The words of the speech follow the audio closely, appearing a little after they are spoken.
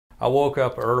I woke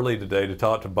up early today to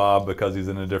talk to Bob because he's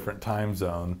in a different time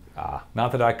zone.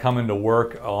 Not that I come into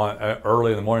work on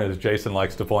early in the morning, as Jason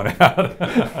likes to point out.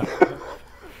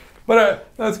 But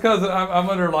that's because I'm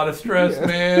under a lot of stress,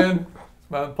 man.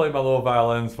 I play my little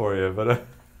violins for you, but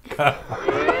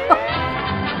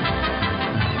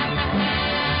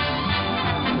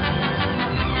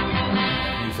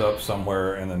he's up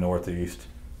somewhere in the Northeast.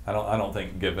 I don't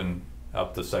think given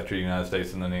up the sector of the United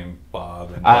States and the name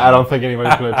Bob. And I don't think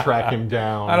anybody's going to track him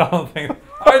down. I don't think.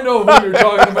 I know who you're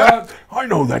talking about. I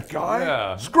know that guy.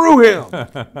 Yeah. Screw him.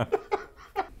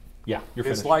 Yeah, you're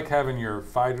finished. It's like having your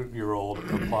 5-year-old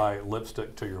apply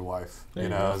lipstick to your wife. You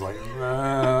know, it's like,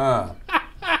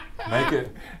 make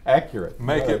it accurate.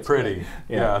 Make it pretty.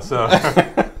 Yeah. So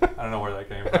I don't know where that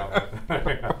came from.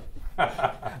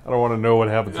 I don't want to know what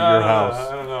happens in your house.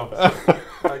 I don't know.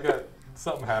 I got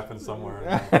something happened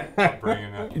somewhere. I'm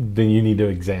bringing it. Then you need to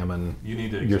examine. You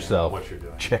need to yourself. What you're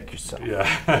doing. Check yourself.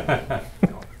 Yeah.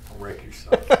 Don't wreck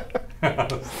yourself.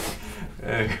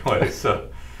 Anyway, so.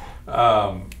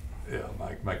 Yeah,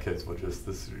 my kids would just,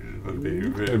 this would be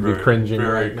very cringing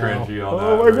very right cringy now. on that.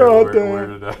 Oh my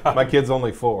God, Dad. My kid's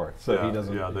only 4, so yeah, he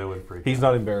doesn't. Yeah, they would freak. He's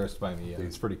not embarrassed by me yet.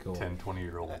 It's pretty cool. 10,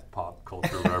 20-year-old pop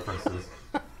culture references.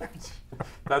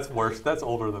 That's worse. That's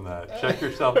older than that. Check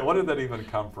yourself. What did that even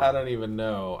come from? I don't even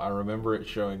know. I remember it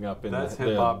showing up in That's the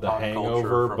hip-hop pop Hangover,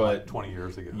 culture from but like 20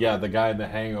 years ago. Yeah, the guy in the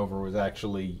Hangover was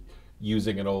actually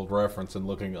using an old reference and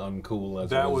looking uncool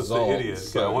as a result. That was the idiot.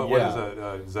 So, what is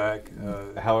that? Zach?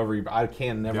 However, I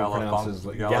can never pronounce his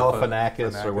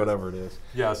Galifianakis or whatever it is.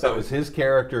 Yeah, so that was his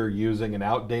character using an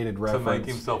outdated reference to make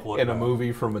himself look in a bad.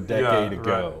 Movie from a decade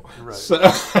ago. Right. So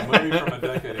a movie from a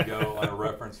decade ago on a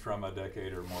reference from a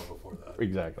decade or more before that.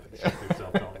 Exactly. Check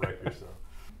yourself, don't wreck yourself.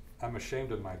 I'm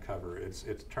ashamed of my cover. It's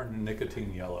turned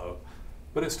nicotine yellow.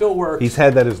 But it still works. He's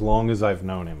had that as long as I've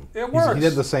known him. It works. He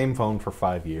had the same phone for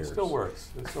 5 years. It still works.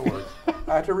 It still works.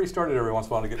 I have to restart it every once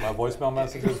in a while to get my voicemail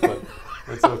messages, but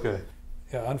it's okay.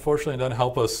 Yeah, unfortunately, it doesn't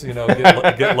help us,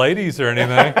 get ladies or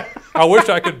anything. I wish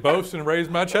I could boast and raise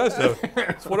my chest up.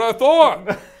 That's what I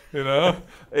thought.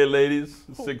 Hey, ladies,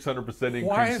 600% increase.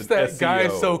 Why is that SEO. guy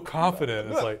so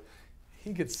confident? It's like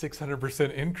he gets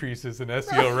 600% increases in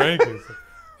SEO rankings.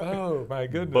 Oh my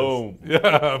goodness! Boom.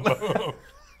 Yeah, boom.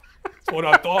 That's what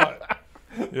I thought.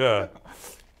 Yeah.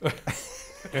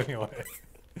 Anyway.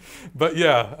 But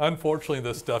yeah, unfortunately,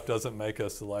 this stuff doesn't make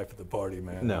us the life of the party,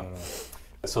 man. No.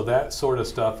 So that sort of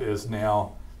stuff is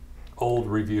now old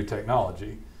review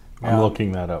technology. I'm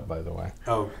looking that up, by the way.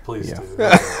 Oh, please do.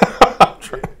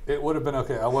 It would have been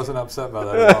okay. I wasn't upset by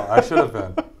that at all. I should have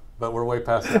been. But we're way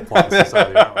past that point in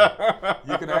society, aren't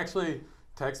we? You can actually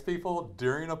text people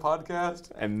during a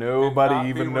podcast and nobody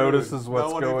even notices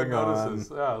what's going on.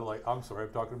 Yeah, like, I'm sorry,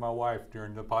 I'm talking to my wife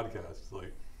during the podcast. It's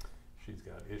like, she's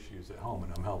got issues at home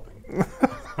and I'm helping.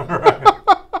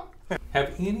 Right.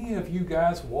 Have any of you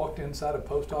guys walked inside a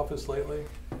post office lately?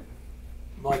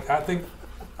 Like, I think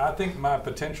my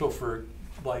potential for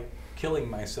like killing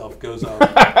myself goes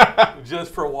up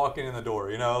just for walking in the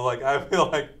door. Like I feel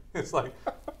like it's like,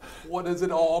 what does it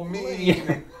all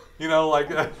mean?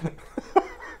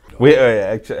 We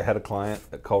actually had a client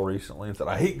call recently and said,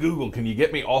 I hate Google. Can you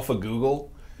get me off of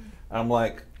Google? And I'm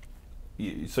like,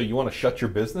 so you want to shut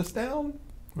your business down?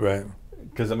 Right.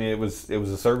 Because, it was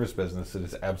a service business that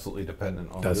is absolutely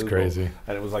dependent on That's Google. Crazy.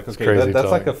 And it was like, okay, that's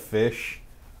like a fish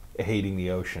hating the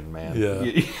ocean, man.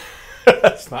 Yeah.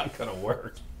 That's not going to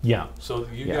work. Yeah. So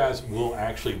you guys will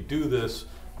actually do this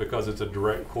because it's a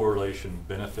direct correlation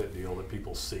benefit deal that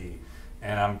people see.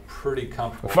 And I'm pretty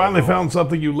comfortable. I finally found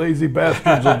something you lazy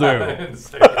bastards will do. I didn't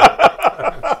say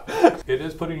that. It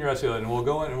is putting your SEO in. We'll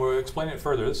go in and we'll explain it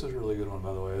further. This is a really good one,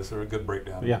 by the way. This is a good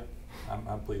breakdown. Yeah.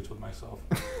 I'm pleased with myself.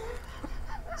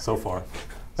 So far.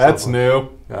 That's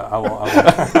new. Yeah, I will.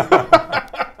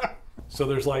 So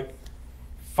there's like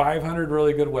 500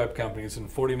 really good web companies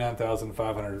and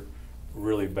 49,500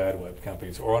 really bad web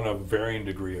companies, or on a varying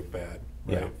degree of bad.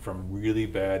 Right? Yeah. From really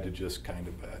bad to just kind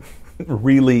of bad.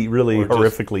 Really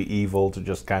horrifically evil to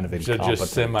just kind of incompetent.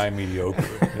 Just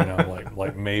semi-mediocre.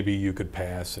 Like maybe you could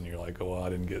pass and you're like, oh, well, I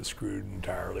didn't get screwed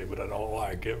entirely, but I don't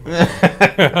like it.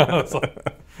 It's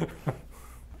like,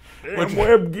 damn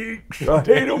web geeks. I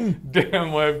hate them.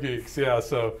 Damn web geeks, yeah.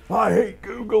 So I hate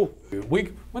Google.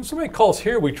 When somebody calls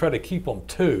here, we try to keep them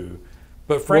too.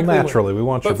 But frankly, naturally, we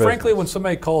want your business. But frankly, when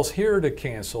somebody calls here to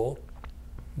cancel,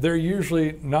 they're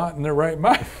usually not in their right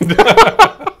mind.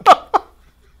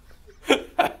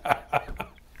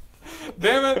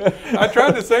 Damn it! I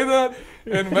tried to say that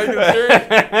and make it serious.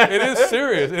 It is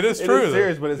serious. It is true. It is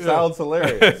serious, but it sounds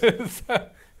hilarious.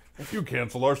 If you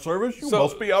cancel our service, you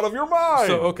must be out of your mind.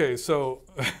 So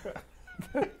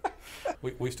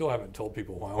we still haven't told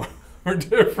people why we're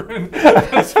different.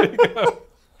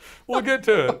 We'll get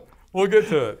to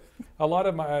it. A lot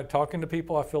of my talking to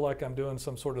people, I feel like I'm doing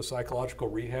some sort of psychological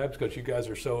rehab because you guys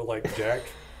are so like jacked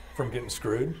from getting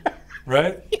screwed,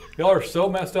 right? Y'all are so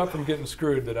messed up from getting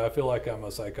screwed that I feel like I'm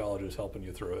a psychologist helping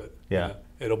you through it. Yeah. You know,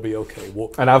 it'll be okay.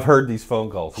 And I've heard these phone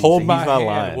calls. Hold my he's not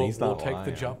hand. lying. We'll take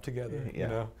the jump together. Yeah. You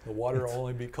know, the water will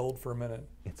only be cold for a minute.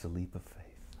 It's a leap of faith.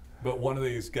 But one of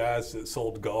these guys that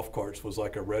sold golf carts was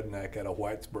like a redneck out of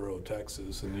Whitesboro,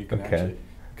 Texas, and you can actually.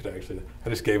 I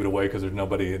just gave it away because there's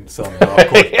nobody selling golf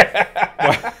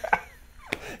carts.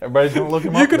 Everybody's gonna look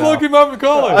him up. You can look him up and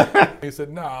call him. He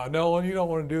said, "No, Nolan, you don't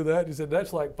want to do that." He said,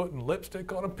 "That's like putting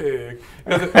lipstick on a pig."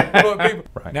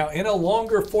 Right. Now, in a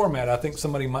longer format, I think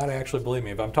somebody might actually believe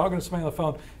me. If I'm talking to somebody on the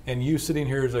phone and you sitting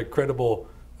here as a credible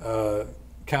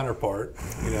counterpart,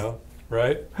 you know,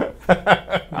 right?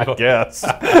 I guess.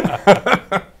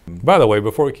 By the way,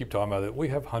 before we keep talking about it, we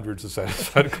have hundreds of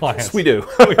satisfied clients. Yes, we do.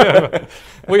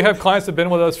 we have clients that have been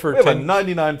with us for we have a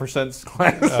 99%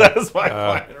 client satisfied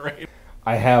client rate.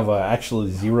 I have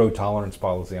actually zero tolerance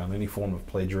policy on any form of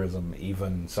plagiarism,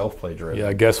 even self-plagiarism. Yeah,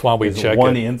 I guess why we There's check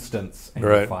one it. instance and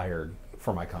you're fired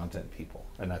for my content people,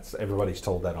 and that's everybody's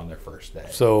told that on their first day.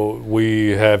 So we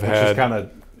have Which is kind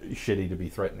of shitty to be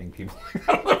threatening people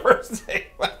on the first day.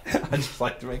 I just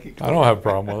like to make it clear. I don't have a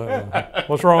problem with that.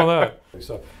 What's wrong with that?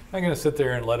 So I'm going to sit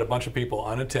there and let a bunch of people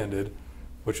unattended,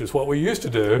 which is what we used to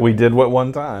do. We did what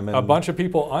one time. And a bunch of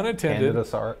people unattended.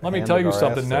 Let me tell you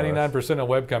something. 99% of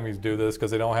web companies do this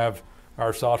because they don't have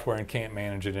our software and can't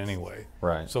manage it anyway.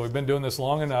 Right. So we've been doing this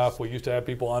long enough. We used to have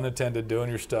people unattended doing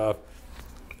your stuff.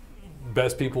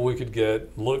 Best people we could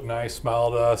get, look nice,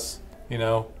 smile at us, you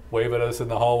know, wave at us in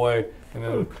the hallway, and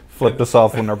then flipped us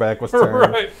off when our back was turned.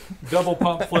 Right. Double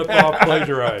pump, flip off,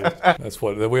 plagiarized. That's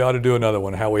what we ought to do. Another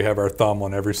one. How we have our thumb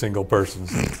on every single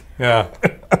person's. Yeah.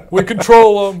 We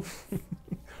control them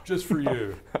just for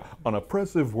you. An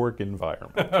oppressive work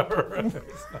environment. Right.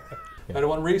 I had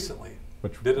one recently.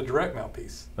 Which did a direct mail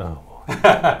piece. Oh.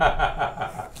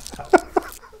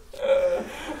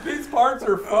 These parts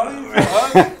are funny for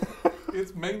us.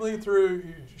 It's mainly through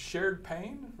shared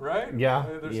pain, right? Yeah.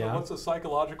 What's a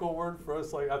psychological word for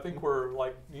us? Like, I think we're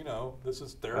like, you know, this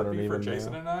is therapy for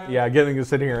Jason and I. Yeah, getting to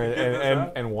sit here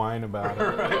and whine about it.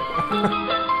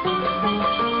 Right.